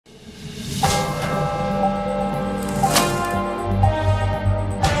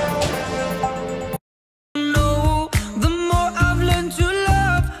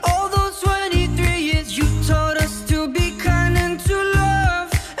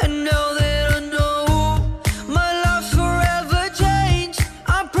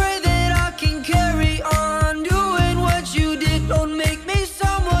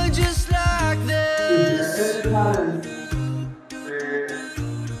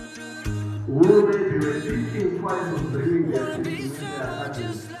who maybe were thinking twice of bringing their kids to Mayfair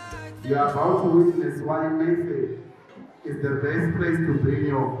Academy, you are about to witness why Mayfair is the best place to bring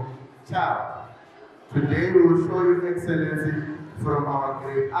your child. Today we will show you excellency from our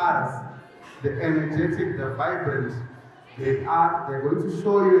grade R's, the energetic, the vibrant grade R. They're going to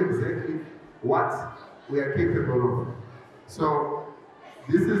show you exactly what we are capable of. So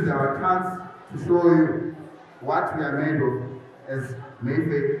this is our chance to show you what we are made of as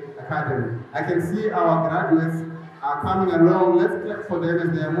Mayfair Academy. I can see our graduates are coming along. Let's clap for them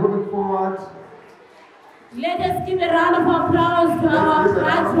as they are moving forward. Let us give a round of applause to our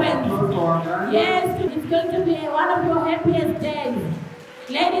graduates. Yes, it's going to be one of your happiest days.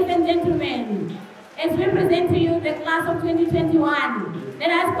 Ladies and gentlemen, as we present to you the class of 2021,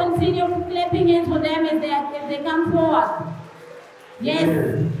 let us continue clapping hands for them as they come forward. Yes.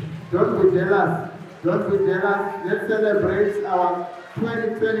 Don't be jealous. Don't be jealous. Let's celebrate our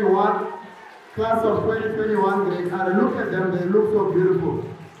 2021, class of 2021 grade R. Look at them, they look so beautiful.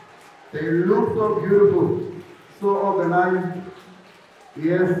 They look so beautiful, so organized.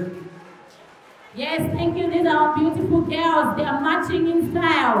 Yes. Yes, thank you. These are beautiful girls. They are marching in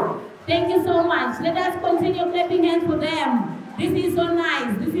style. Thank you so much. Let us continue clapping hands for them. This is so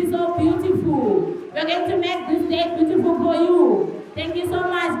nice. This is so beautiful. We're going to make this day beautiful for you. Thank you so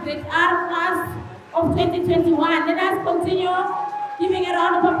much, grade R class of 2021. Let us continue giving a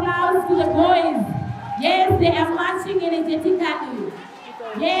round of applause to the boys. Yes, they are marching energetically.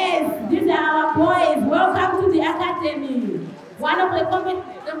 Yes, these are our boys. Welcome to the academy. One of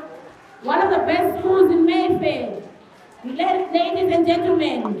the best schools in Mayfair. Ladies and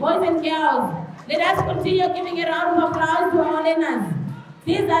gentlemen, boys and girls, let us continue giving a round of applause to our learners.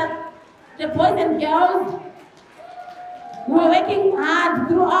 These are the boys and girls who are working hard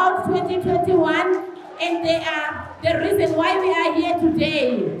throughout 2021, and they are the reason why we are here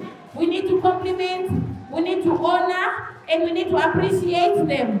today. We need to compliment, we need to honor, and we need to appreciate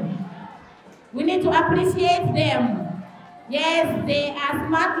them. We need to appreciate them. Yes, they are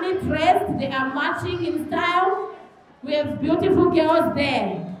smartly dressed, they are marching in style. We have beautiful girls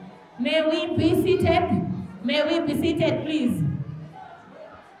there. May we be seated? May we be seated, please?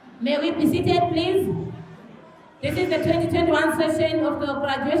 May we be seated, please? This is the 2021 session of the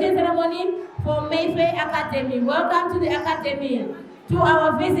graduation ceremony for Mayfair Academy. Welcome to the academy. To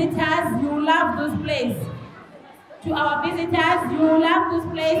our visitors, you love this place. To our visitors, you love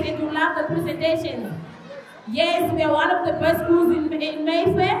this place and you love the presentation. Yes, we are one of the best schools in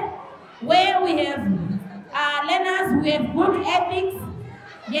Mayfair, where we have learners, we have good ethics.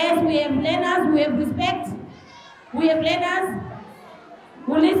 Yes, we have learners, we have respect. We have learners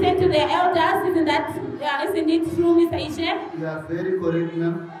who listen to their elders. Isn't it true, Mr. Ishe? You are very correct,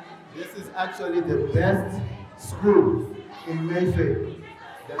 ma'am. This is actually the best school in Mayfair.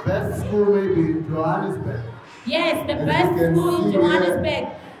 The best school may be in Johannesburg. Yes, the best school in Johannesburg.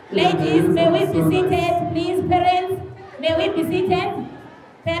 Ladies, may we be seated, please. Parents, may we be seated?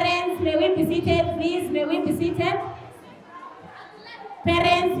 Parents, may we be seated, please? May we be seated?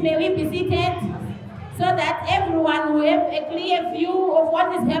 Parents, may we be seated? So that everyone will have a clear view of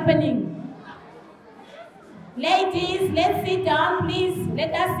what is happening. Ladies, let's sit down, please.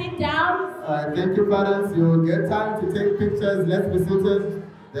 Let us sit down. Thank you, parents. You will get time to take pictures. Let's be seated.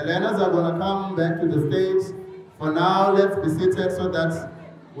 The learners are going to come back to the stage. For now, let's be seated so that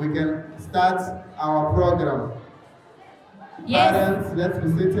we can start our program. Yes. Parents, let's be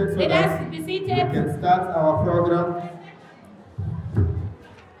seated so that we can start our program.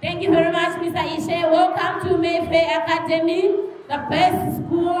 Thank you very much, Mr. Ishe. Welcome to Mayfair Academy, the best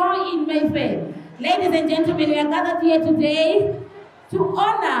school in Mayfair. Ladies and gentlemen, we are gathered here today to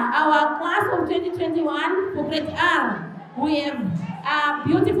honor our class of 2021 for grade R. We have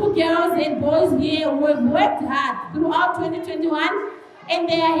beautiful girls and boys here who have worked hard throughout 2021, and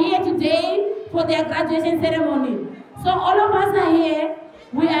they are here today for their graduation ceremony. So all of us are here.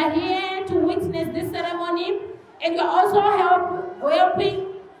 We are here to witness this ceremony, and we are also helping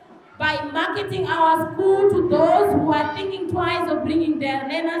by marketing our school to those who are thinking twice of bringing their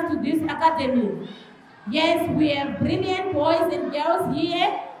learners to this academy. Yes, we have brilliant boys and girls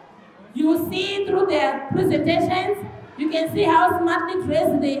here. You see through their presentations, you can see how smartly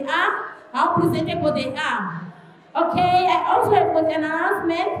dressed they are, how presentable they are. Okay, I also have got an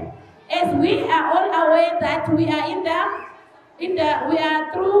announcement. As we are all aware that we are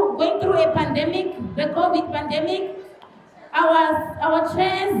going through a pandemic, the COVID pandemic. Our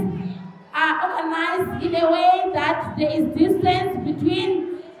chairs are organized in a way that there is distance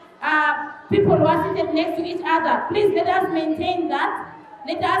between people who are seated next to each other. Please let us maintain that.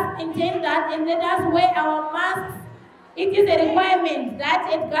 Let us maintain that and let us wear our masks It is a requirement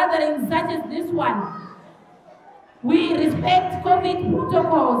that at gatherings such as this one, we respect COVID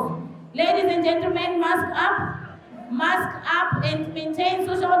protocols. Ladies and gentlemen, mask up and maintain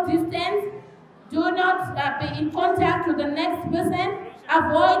social distance. Do not be in contact with the next person.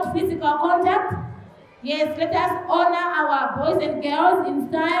 Avoid physical contact. Yes, let us honor our boys and girls in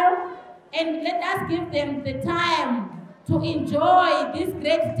style, and let us give them the time to enjoy this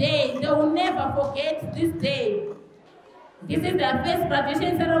great day. They will never forget this day. This is their first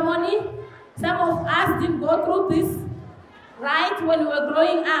graduation ceremony. Some of us didn't go through this right when we were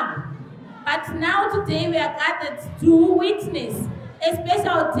growing up. But now today we are gathered to witness a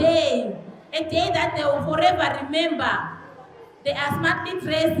special day, a day that they will forever remember. They are smartly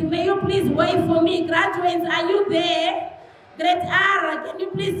dressed. May you please wave for me. Graduates, are you there? Great Ara, can you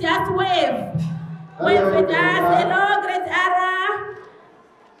please just wave? Wave with us. Hello, Great Ara.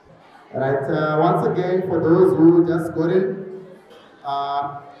 Right, once again, for those who just got in,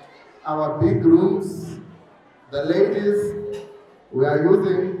 our big rooms, the ladies, we are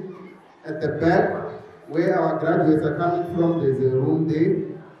using at the back where our graduates are coming from. There's a room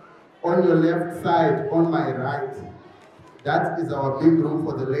there. On your left side, on my right, that is our big room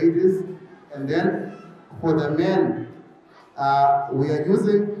for the ladies. And then for the men, we are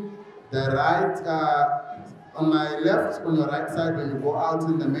using the right, on my left, on your right side, when you go out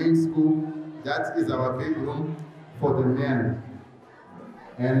in the main school, that is our big room for the men.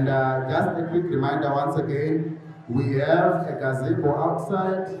 And just a quick reminder once again, we have a gazebo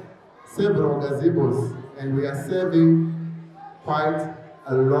outside, several gazebos, and we are serving quite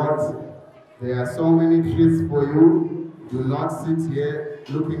a lot. There are so many treats for you. Do not sit here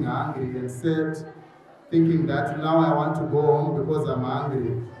looking hungry and sad, thinking that now I want to go home because I'm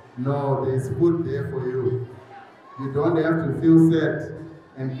hungry. No, there's food there for you. You don't have to feel sad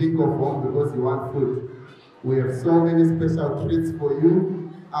and think of home because you want food. We have so many special treats for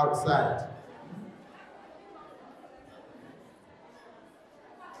you outside.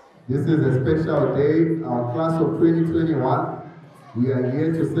 This is a special day, our class of 2021. We are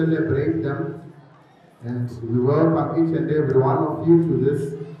here to celebrate them. And we welcome each and every one of you to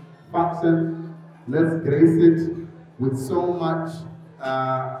this function. Let's grace it with so much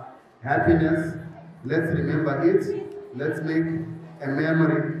happiness. Let's remember it. Let's make a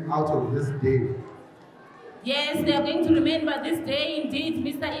memory out of this day. Yes, they are going to remember this day indeed,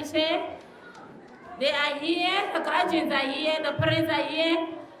 Mr. Ishe. They are here, the graduates are here, the parents are here,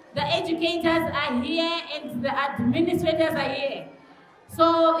 the educators are here, and the administrators are here.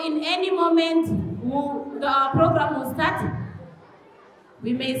 So in any moment, the program will start.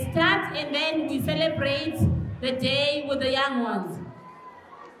 We may start and then we celebrate the day with the young ones.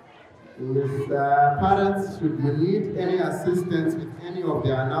 If parents, should you need any assistance with any of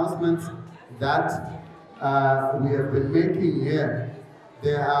the announcements that we have been making here,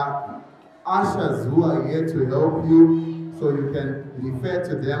 there are ushers who are here to help you, so you can refer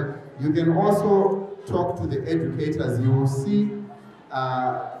to them. You can also talk to the educators. You will see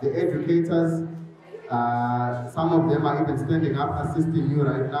the educators. Some of them are even standing up assisting you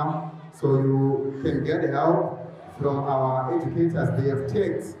right now, so you can get help from our educators. They have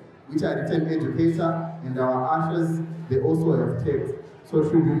texts which are written educator, and our ushers, they also have text. So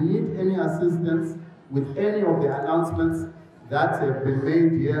should you need any assistance with any of the announcements that have been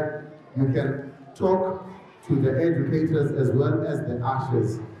made here, you can talk to the educators as well as the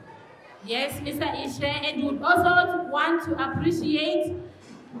ushers. Yes, Mr. Ishe, and we also want to appreciate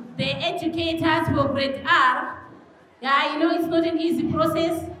the educators for grade R. Yeah, you know, it's not an easy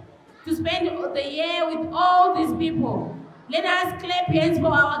process to spend the year with all these people. Let us clap hands for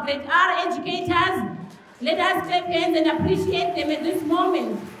our grade R educators. Let us clap hands and appreciate them at this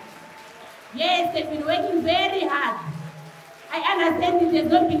moment. Yes, they've been working very hard. I understand it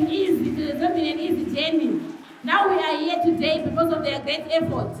has not been easy. It has not been an easy journey. Now we are here today because of their great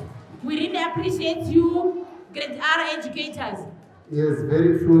effort. We really appreciate you, grade R educators. Yes,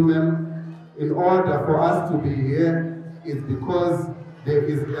 very true, ma'am. In order for us to be here, it's because there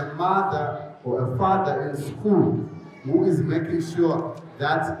is a mother or a father in school who is making sure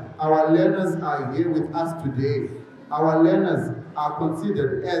that our learners are here with us today. Our learners are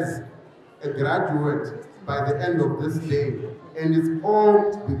considered as a graduate by the end of this day. And it's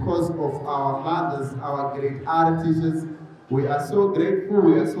all because of our mothers, our grade R teachers. We are so grateful,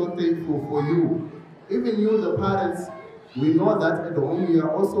 we are so thankful for you. Even you, the parents, we know that at home you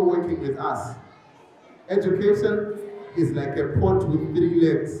are also working with us. Education is like a pot with 3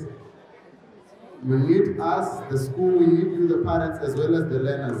 legs. You need us, the school, we need you, the parents, as well as the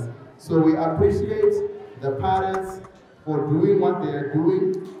learners. So we appreciate the parents for doing what they are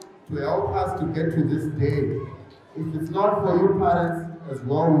doing to help us to get to this day. If it's not for you parents as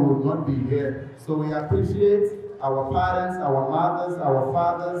well, we would not be here. So we appreciate our parents, our mothers, our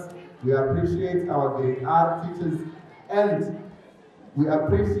fathers. We appreciate our grade art teachers, and we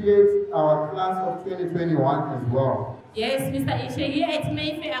appreciate our class of 2021 as well. Yes, Mr. Ishe, here at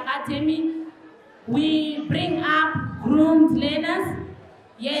Mayfair Academy, we bring up groomed learners.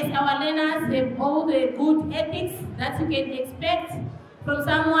 Yes, our learners have all the good ethics that you can expect from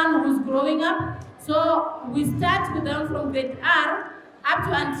someone who's growing up. So we start with them from grade R up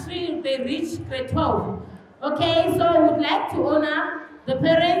to until they reach grade 12. Okay, so we'd like to honor the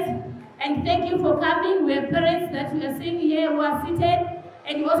parents and thank you for coming. We have parents that we are seeing here who are seated,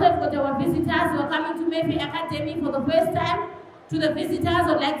 and we also have got our visitors who are coming to Mayfair Academy for the first time. To the visitors,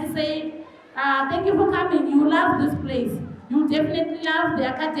 I'd like to say thank you for coming. You love this place. You definitely love the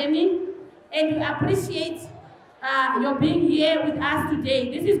academy, and we appreciate your being here with us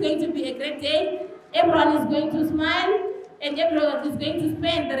today. This is going to be a great day. Everyone is going to smile, and everyone is going to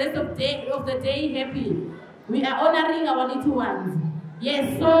spend the rest of the day happy. We are honoring our little ones.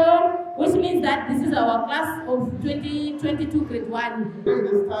 Yes, so, which means that this is our class of 2022 grade 1.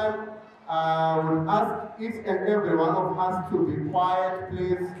 During this time, I will ask each and every one of us to be quiet,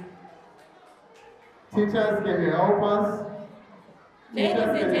 please. Teachers, can you help us? Ladies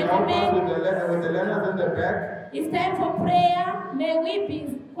and gentlemen, with the learners in the back. It's time for prayer. May we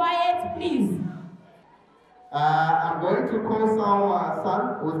be quiet, please. I'm going to call some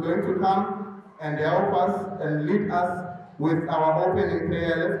son who's going to come and help us and lead us with our opening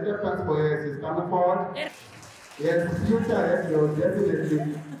prayer. Let's get thanks for yes, he's coming forward. Yes, future, yes,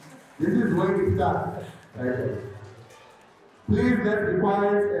 definitely. This is where we start. Okay. Please let's be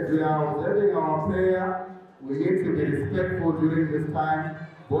quiet as we are observing our prayer. We need to be respectful during this time.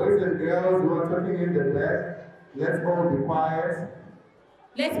 Boys and girls who are talking in the back, let's all be quiet.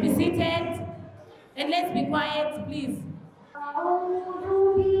 Let's be seated and let's be quiet, please.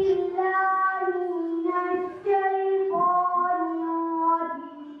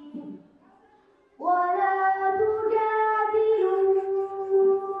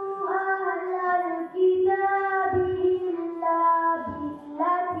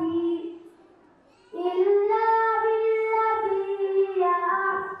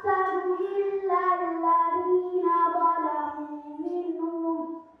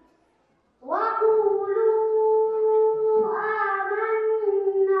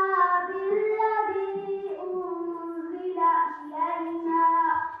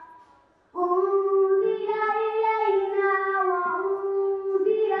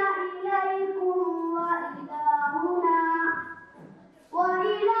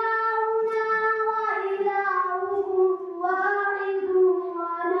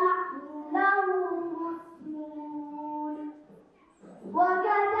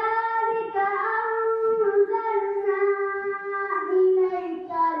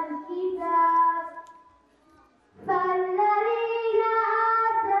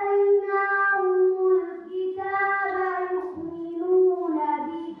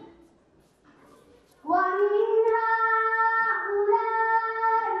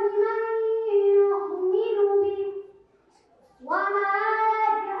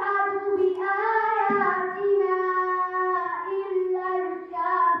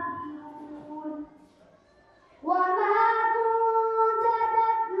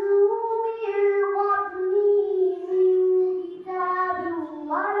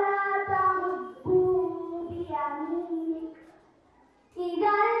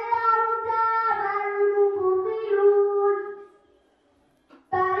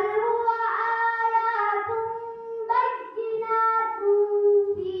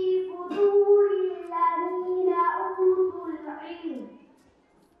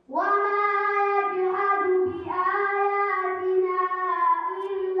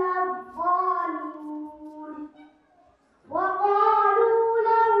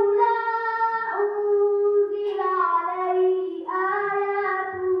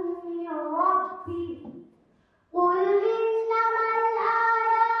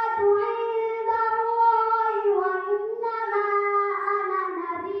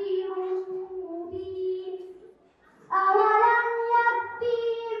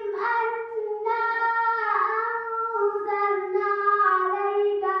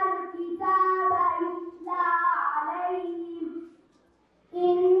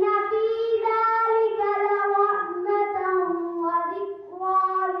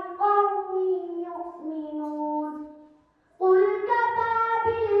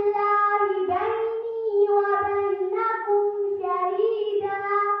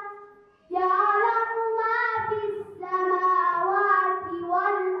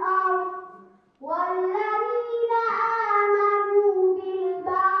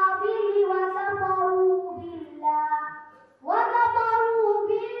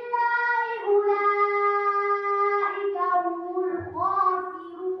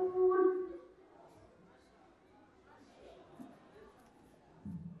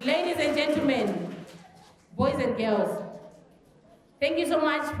 gentlemen, boys and girls, thank you so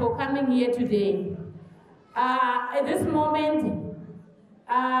much for coming here today. At this moment,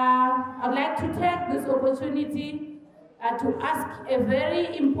 I'd like to take this opportunity to ask a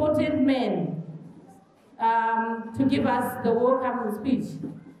very important man to give us the welcome speech.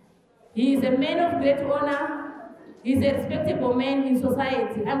 He is a man of great honor. He's a respectable man in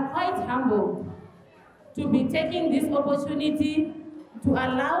society. I'm quite humbled to be taking this opportunity to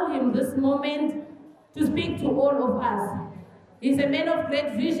allow him this moment to speak to all of us. He's a man of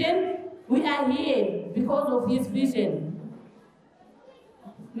great vision. We are here because of his vision.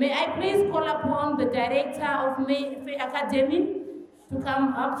 May I please call upon the director of Mayfair Academy to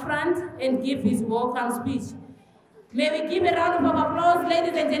come up front and give his welcome speech. May we give a round of applause,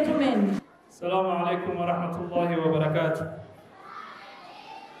 ladies and gentlemen. Assalamu alaikum wa rahmatullahi wa barakatuh.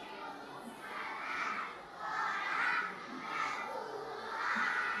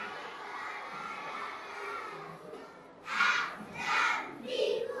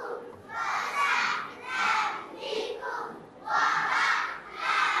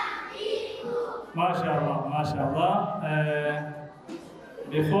 MashaAllah, MashaAllah.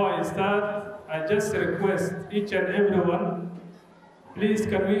 Before I start, I just request each and everyone, please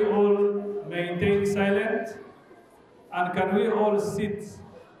can we all maintain silence, and can we all sit?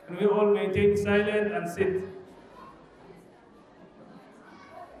 Can we all maintain silence and sit?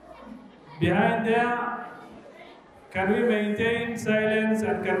 Behind there, can we maintain silence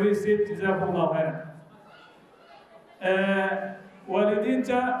and can we sit? Jazakumullah khair.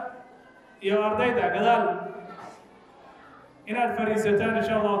 Walidinta يا أرديتا قدال إن الفريستان إن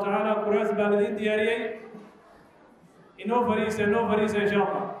شاء الله تعالى كراس بالدين دياري إنه فريسة إن شاء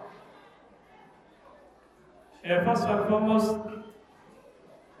الله. First and foremost,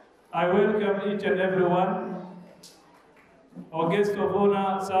 I welcome each and everyone. Our guest of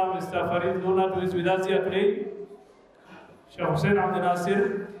honor, Sir Mr. Farid Luna, who is with us here today. Sheikh Hussein Abdel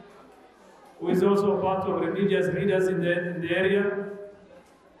Nasir, who is also part of religious leaders in the area.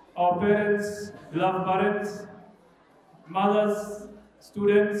 Our parents, beloved parents, mothers,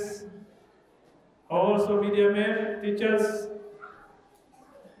 students, also media men, teachers.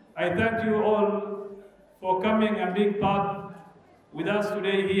 I thank you all for coming and being part with us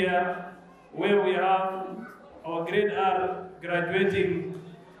today here, where we have our grade R graduating,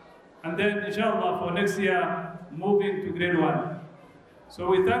 and then inshallah for next year moving to grade 1. So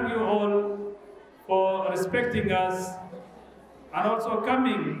we thank you all for respecting us and also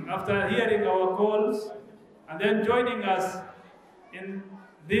coming after hearing our calls and then joining us in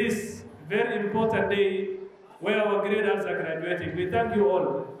this very important day where our graders are graduating. We thank you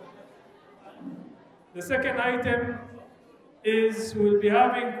all. The second item is we'll be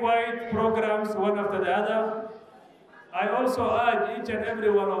having quite programs one after the other. I also urge each and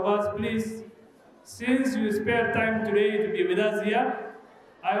every one of us, please, since you spare time today to be with us here,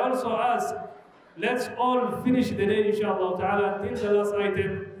 I also ask, let's all finish the day, inshallah ta'ala, until the last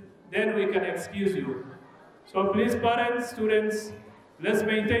item, then we can excuse you. So please, parents, students, let's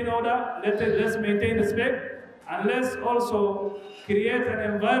maintain order, let's maintain respect, and let's also create an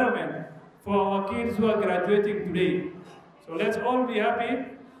environment for our kids who are graduating today. So let's all be happy,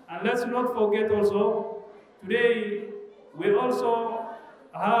 and let's not forget also, today we also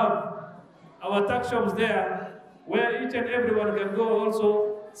have our tuck shops there, where each and everyone can go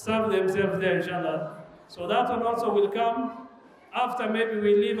also serve themselves there, inshallah. So that one also will come after maybe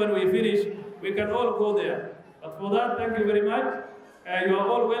we leave and we finish, we can all go there. But for that, thank you very much. You are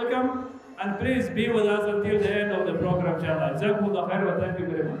all welcome, and please be with us until the end of the program, inshallah. Jazakumullah khair wa thank you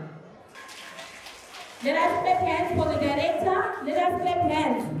very much. Let us clap hands for the director. Let us clap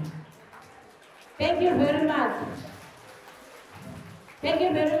hands. Thank you very much. Thank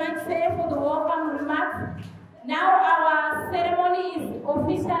you very much, sir, for the welcome remarks. Now our ceremony is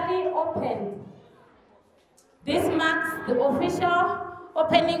officially opened. This marks the official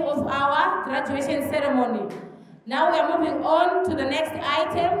opening of our graduation ceremony. Now we are moving on to the next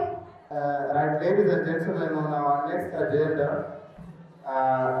item. Right, ladies and gentlemen, on our next agenda,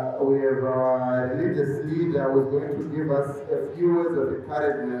 we have our religious leader who is going to give us a few words of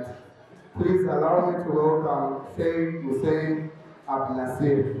encouragement. Please allow me to welcome Sheikh Hussein Abdel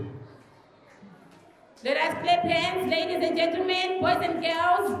Nasir. Let us clap hands, ladies and gentlemen, boys and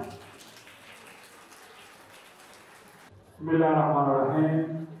girls.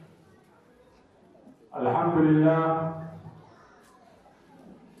 Bismillahirrahmanirrahim. Alhamdulillah.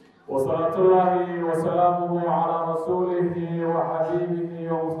 وصلاة الله وسلامه على رسوله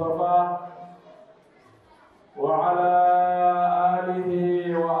وحبيبه ومصطفاه وعلى آله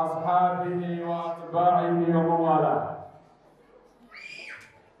وأصحابه وأتباعه ومن والاه.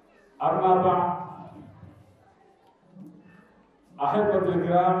 أما بعد أحبة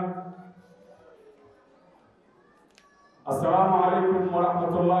الكرام السلام عليكم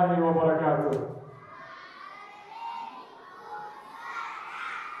ورحمة الله وبركاته.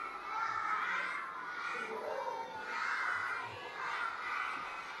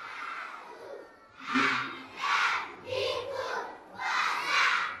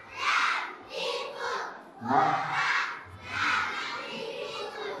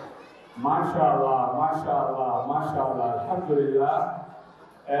 ما شاء الله الحمد لله.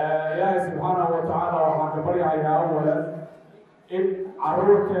 إلهي سبحانه وتعالى وحنا بريعنا أولا إن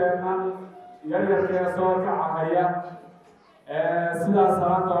عروتنا يرجع صوت عهيا سلا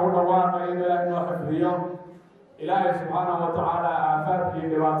صلاة ودوام إلى إنه حفظيهم. إلهي سبحانه وتعالى عافاك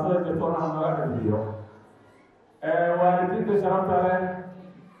لبعض جتونا ما حفظيهم. والدين شرفت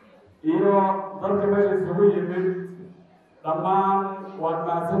له ضرب مجلس سوي من ضمان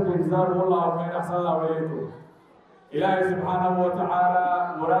وما سنت جزاه الله خير أحسن الله إليكم. إلهي سبحانه وتعالى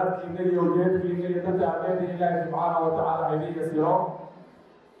مرادك إني وجدك إني تتعبني إلهي سبحانه وتعالى عيني يسيره.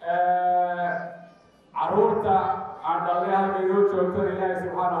 عرورتا عند الله بيقول شوكر إلهي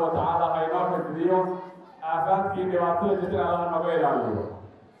سبحانه وتعالى خيرات اليوم آفات كي دواتر جتنا الله نبيل عليه.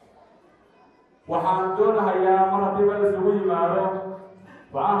 وحامدون هيا مرة بل سوي مارو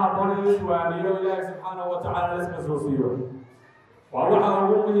وعها بني سوانيو إلهي سبحانه وتعالى لسه سوسيو. ووحى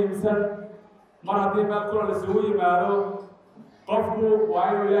أمومه مسد مرة بل كل سوي مارو قفكو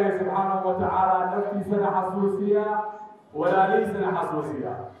وعين الله سبحانه وتعالى نفسي سنة حسوسية ولا لي سنة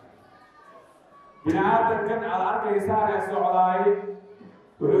حسوسية. بناء كان على أرض يسار السعودي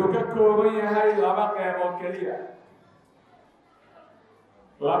ويككو بين هاي لبقى موكلية.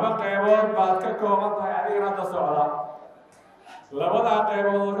 لبقى يبون بعد ككو مطلع يعني هذا السعودي. لبقى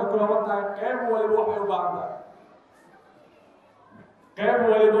يبون ككو مطلع كيف هو يروح يبانده. كيف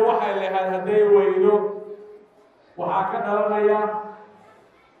هو يروح اللي هذا ويلو وحكى لنا يا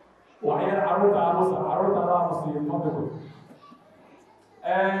وحير عروض على مسلم منطقة.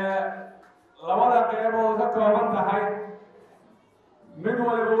 لولا قيمه ذكر هاي من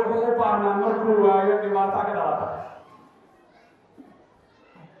ولا بروحه بعنا مركو ويا ما تعقد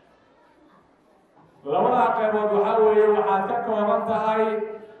لولا قيمه بحاول وحكى كمان هاي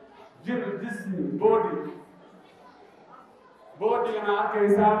جسم بودي أنا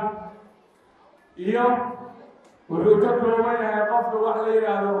أركيسان يوم وحوجك وياها قفل وحلي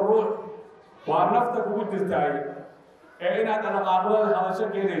على الروح ونفتك وجود التاي إن أنا قابل هذا شيء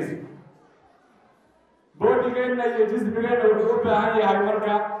كنيس بودي كنا يجلس بيننا وحوب هاي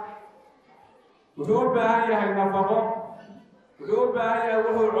مركا وحوب هاي نفقه وحوب هاي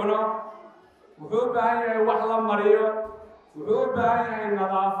وحوب عنا وحوب هاي وحلا مريو وحوب هاي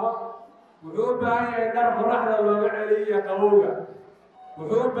نظافة وحوب هاي درب رحلة للعلية قوية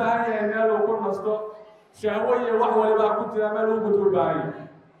وحوب هاي نالو كل مستوى شهوية وحوة ما كنت أعمله كنت باهي.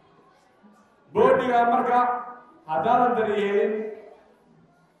 بودي أمريكا هذا الدريين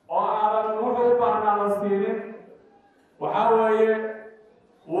وعلى النوح بعنا الصين وحوية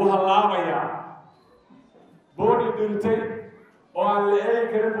وهلامية. بودي دلتي وعلى أي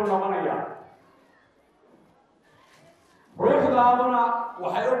كلمة نمانية. روح لابنا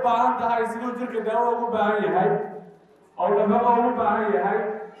وحيوب بعنا هاي سنو تلك دواء باهي هاي أو دواء باهي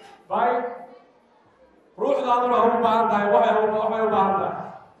هاي باي. روح هذا هو بعندها وحي بعندها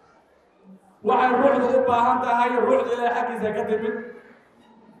وحي روح هو بعندها هاي روح إلى حق زكاة من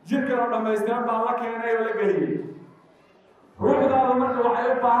جيرك لما يستلم الله كأنه ولا قليل روح هذا مرة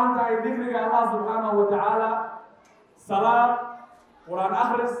وحي بعندها ذكر الله سبحانه وتعالى صلاة قرآن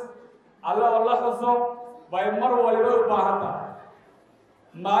أخرس الله والله حصو بيمر ولا بعندها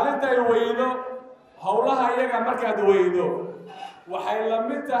مالته يويدو هولها يجا مركز يويدو waxay la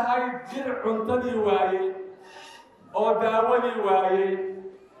mid tahay jir cuntadii waayay oo daawadii waayay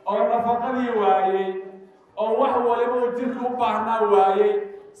oo nafaqadii waayay oo wax waliba uu jirku u baahnaa waayay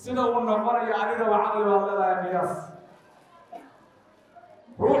sida uu noqonayo aniga waa caqli baa leedahay qiyaas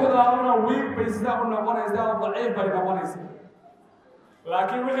ruuxdaaduna wiig bay sida u noqonaysaa oo daciif bay noqonaysaa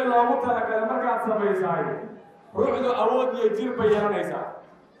laakiin wixii loogu talagalay markaad samaysaay ruuxdu awood iyo jir bay yeelanaysaa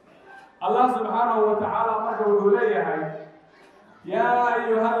allah subxaanahu wa tacaala marka wuxuu leeyahay يا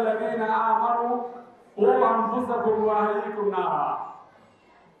أيها الذين آمنوا قوا أنفسكم وأهليكم نارا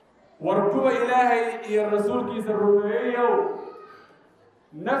وركوب إلهي يا الرسول كيس الرميو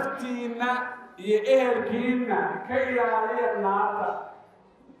نفتينا يا أهل كينا كي علي النار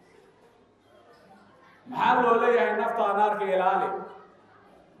محلو ليه النفط نار كيلالي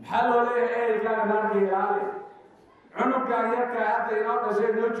محلو ليه أهل كان نار كيلالي عنق يركا حتى يناقش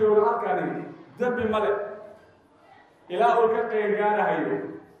شيء نوتشو الأركاني دب ملك إلى أولك قيادة هيو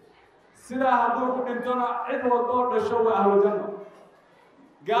sidaa hadduu ku dhintona cid walboo dhasho waa ahlu janno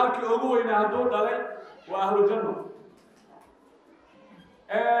gaalkii ugu weyna hadduu dhalay waa ahlu janno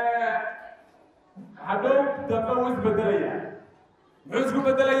hadhow dambe wuu isbedelayaa muxuu isku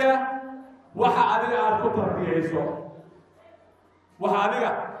bedelayaa waxa adiga aad ku tarbiyeyso waxa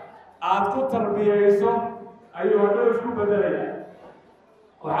adiga aad ku tarbiyeyso ayuu hadhow isku bedelayaa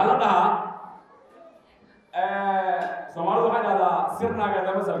waxaa la dhahaa soomaalidu waxay dhahdaa sirnaaga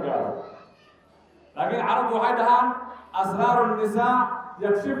lama salgaaro laakiin carabtu waxay dhahaan asraaru nisaa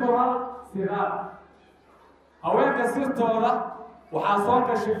yakshifuha siraar haweenka sirtooda waxaa soo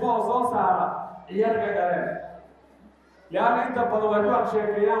kashifo oo soo saara ciyaalka dhaleen leanna inta badan way ku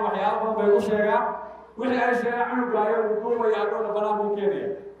agsheekeeyaan waxyaala badan bay ku sheegaan wixii ay sheegaan cunuga ayagu duubaya adhoona banaanku keenaya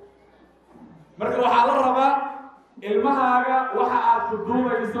marka waxaa la rabaa ilmahaaga waxa aad ku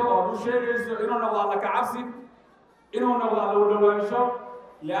duubayso oo u sheegayso inuu noqdo alla ka cabsi inuu noqdo alla u dhawaansho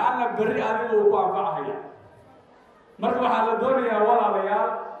lianna berri adiga uu ku anfacahaya marka waxaa la doonayaa walaalayaal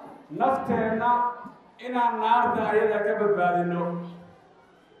nafteenna inaan naarta ayada ka badbaadino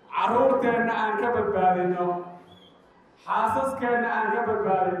carruurteenna aan ka badbaadino xaasaskeenna aan ka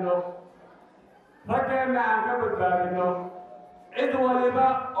badbaadino raggeenna aan ka badbaadino cid waliba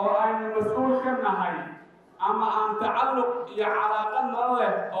oo aynu mas-uul ka nahay ama aan tacalluq iyo calaaqa nala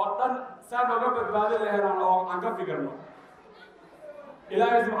leh oo dhan saan oga badbaadin laheynaan oo aan ka fikirno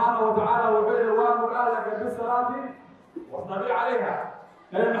ilaahay subxaanahu watacaala wuxuu yihi waamur ahlaka bisalaati wasdabi calayha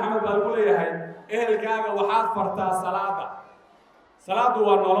nabi maxamed baa lagu leeyahay ehelkaaga waxaad fartaa salaada salaadu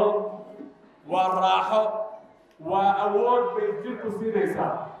waa nolol waa raaxo waa awood bay jirku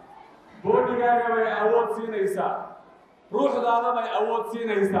siinaysaa boodhigaaga bay awood siinaysaa ruuxdaada bay awood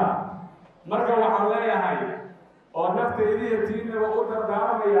siinaysaa marka waxaan leeyahay oo naftaydiiyo tiinaba u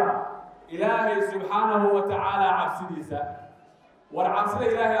dardaaramaya ilaahay subxaanahu wa tacaala cabsidiisa war cabsida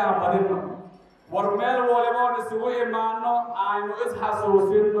ilaahay aan badinno war meel waliboon isugu imaanno aynu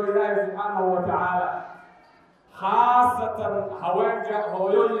isxasuusinno ilaahay subxaanahu wa tacaala khaasatan haweenka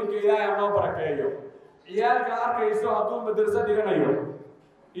hooyooyinka ilaahay aan noo barakeeyo ciyaalkaad arkayso hadduu madraso dhiganayo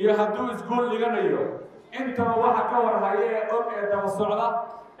iyo hadduu iskuul dhiganayo intaba waxa ka warhaya ee og ee daba socda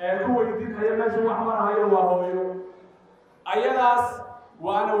ee ku weydiinhaya meeshu wax marahayo waa hooyo ayadaas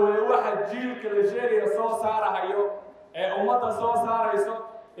waana weli waxa jiilka la sheegaya soo saarahayo ee ummadda soo saarayso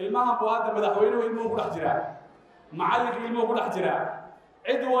ilmahan buu hadda madaxweynuhu ilmuhu ku dhex jiraa macallinka ilmuhu ku dhex jiraa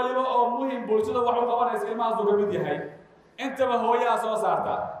cid waliba oo muhim bulshada wax u qabanaysa ilmahaasuu ka mid yahay intaba hooyaha soo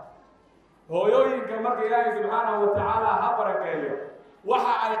saarta hooyooyinka marka ilaahay subxaanahu wa tacaala ha barakeeyo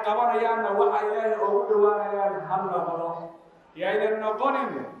waxa ay qabanayaanna waxa ilaahay ugu dhawaanayaan ha noqdo yaynan noqonin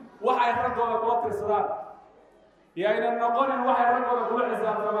waxay raggooda kula tirsadaan yaynan noqonin waxay raggooda kula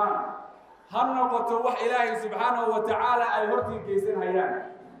xisaabtamaan ha noqoto wax ilaahay subxaanahu wa tacaala ay hortii geysanhayaan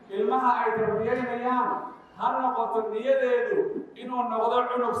ilmaha ay tarbiyaynayaan ha noqoto niyadeedu inuu noqdo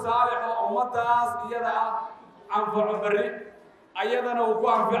cunug saalix oo ummaddaas iyada ah anfaco berri ayadana uu ku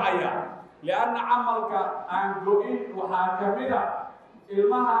anficaya lianna camalka aan go-in waxaa ka mid a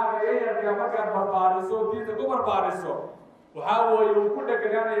ilmahaaga yayarka markaad barbaariso diinta ku barbaariso waxaa weeye uu ku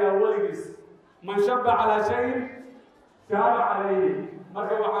dheganaanayaa weligiis man shaba calaa shayin shaaba calayhi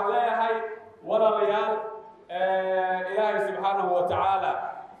marka waxaan leeyahay walaalayaal ilaahay subxaanahu wa tacaala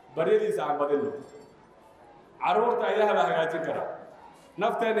baryadiisa aan badino carruurta ilaah baa hagaajin kara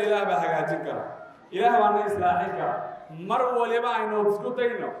nafteenna ilaah baa hagaajin kara ilaah baana islaaxin kara mar waliba aynu isku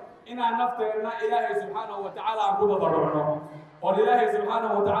dayno inaan nafteenna ilaahay subxaanahu wa tacaala aan ku tadarrucno oon ilaahay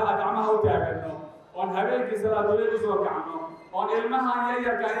subxaanahu wa tacaala gacmaha u taagano oon habeenkii salaatuleed usoo kacno oon ilmahaan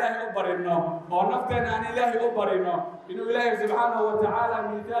yayarka ilaahay u barino oo nafteenna aan ilaahay u barino inuu ilaahay subxaanahu wa tacaala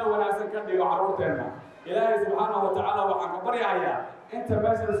miisaal wanaagsan ka dhigo carruurteenna ilaahay subxaanahu wa tacaala waxaan ka baryahayaa inta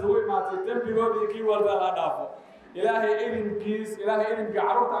meesha isugu imaatay dembigoodii kii walba la dhaafo ilaahay ilimkiis ilaahay ilimka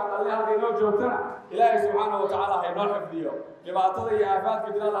carruurta aan dhalle halkay noo joogtana ilaahay subxaanahu wa tacaala ha inoo xifdiyo dhibaatada iyo aafaadka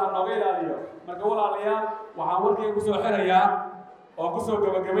jiraala ha nooga ilaaliyo marka walaalayaal waxaan warkayga kusoo xirayaa oo kusoo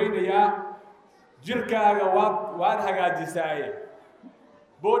gabagabaynayaa jirkaaga waad hagaajisaaye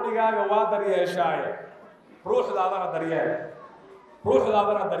boodhigaaga waa daryeeshaaye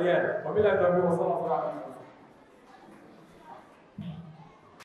ruuxdaadana daryeel wabilahi tawfiiq wasala allahu calaa